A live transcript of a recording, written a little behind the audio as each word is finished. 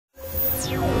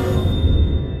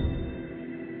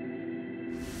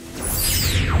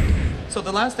So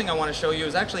the last thing I want to show you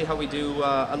is actually how we do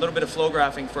a little bit of flow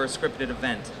graphing for a scripted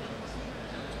event.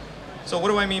 So what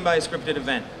do I mean by a scripted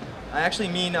event? I actually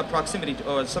mean a proximity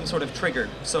or some sort of trigger.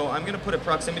 So I'm going to put a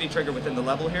proximity trigger within the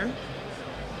level here.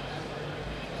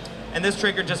 And this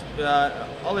trigger just,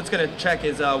 all it's going to check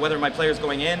is whether my player is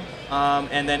going in,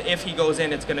 and then if he goes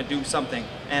in, it's going to do something.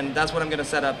 And that's what I'm going to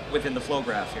set up within the flow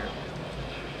graph here.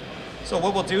 So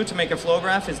what we'll do to make a flow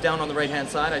graph is down on the right-hand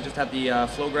side. I just have the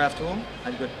flow graph tool.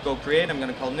 I go create. I'm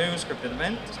going to call new scripted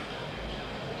event.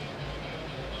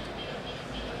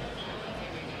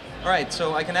 All right,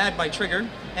 so I can add my trigger,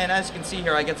 and as you can see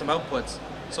here, I get some outputs.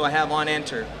 So I have on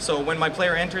enter. So when my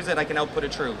player enters it, I can output a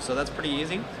true. So that's pretty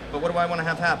easy. But what do I want to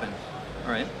have happen?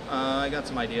 All right, I got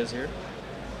some ideas here.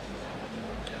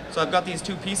 So I've got these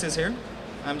two pieces here.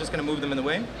 I'm just going to move them in the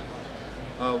way.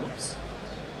 Whoops.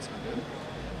 That's not good.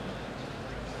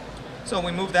 So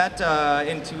we move that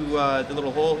into the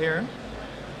little hole here.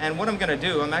 And what I'm going to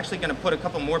do, I'm actually going to put a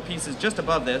couple more pieces just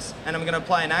above this, and I'm going to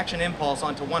apply an action impulse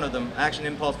onto one of them, action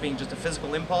impulse being just a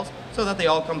physical impulse, so that they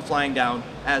all come flying down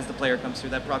as the player comes through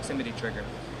that proximity trigger.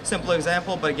 Simple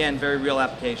example, but again, very real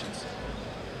applications.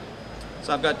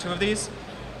 So I've got two of these,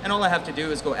 and all I have to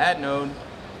do is go add node,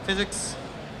 physics,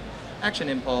 action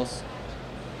impulse,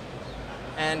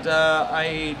 and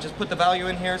I just put the value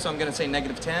in here, so I'm going to say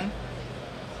 -10.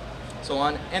 So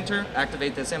on enter,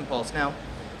 activate this impulse. Now,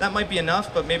 that might be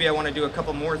enough, but maybe I want to do a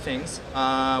couple more things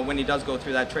when he does go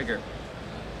through that trigger.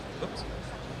 Oops.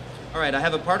 All right, I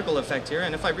have a particle effect here,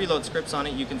 and if I reload scripts on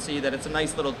it, you can see that it's a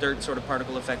nice little dirt sort of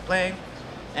particle effect playing.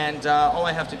 And all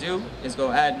I have to do is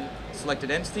go add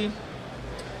selected entity,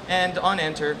 and on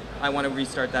enter, I want to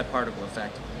restart that particle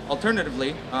effect.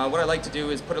 Alternatively, what I like to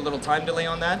do is put a little time delay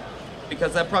on that,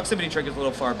 because that proximity trigger is a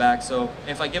little far back, so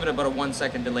if I give it about a 1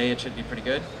 second delay, it should be pretty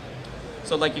good.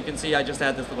 So like you can see, I just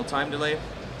add this little time delay.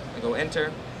 I go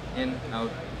enter, in,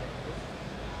 out,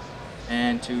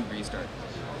 and to restart.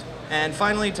 And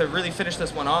finally, to really finish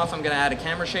this one off, I'm going to add a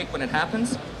camera shake when it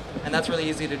happens. And that's really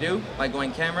easy to do by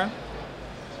going camera,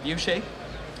 view shake.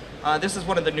 This is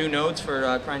one of the new nodes for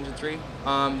CryEngine 3.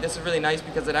 This is really nice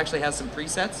because it actually has some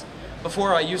presets.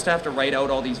 Before, I used to have to write out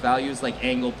all these values like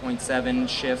angle, 0.7,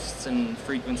 shifts, and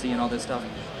frequency, and all this stuff.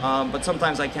 But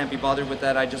sometimes I can't be bothered with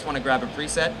that. I just want to grab a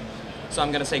preset. So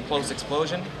I'm going to say close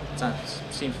explosion.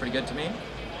 Seems pretty good to me.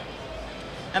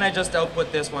 And I just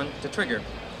output this one to trigger.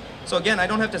 So again, I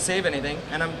don't have to save anything,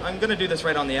 and I'm going to do this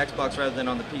right on the Xbox rather than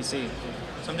on the PC.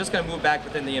 So I'm just going to move back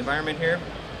within the environment here.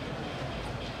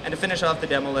 And to finish off the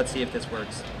demo, let's see if this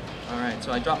works. All right,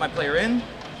 so I drop my player in,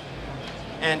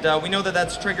 and we know that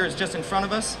that trigger is just in front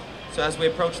of us. So as we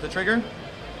approach the trigger,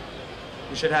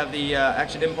 we should have the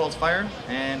action impulse fire,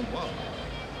 and whoa,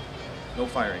 no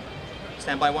firing.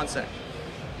 Stand by 1 sec.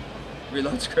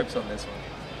 Reload scripts on this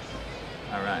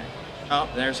one. All right. Oh,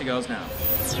 there she goes now.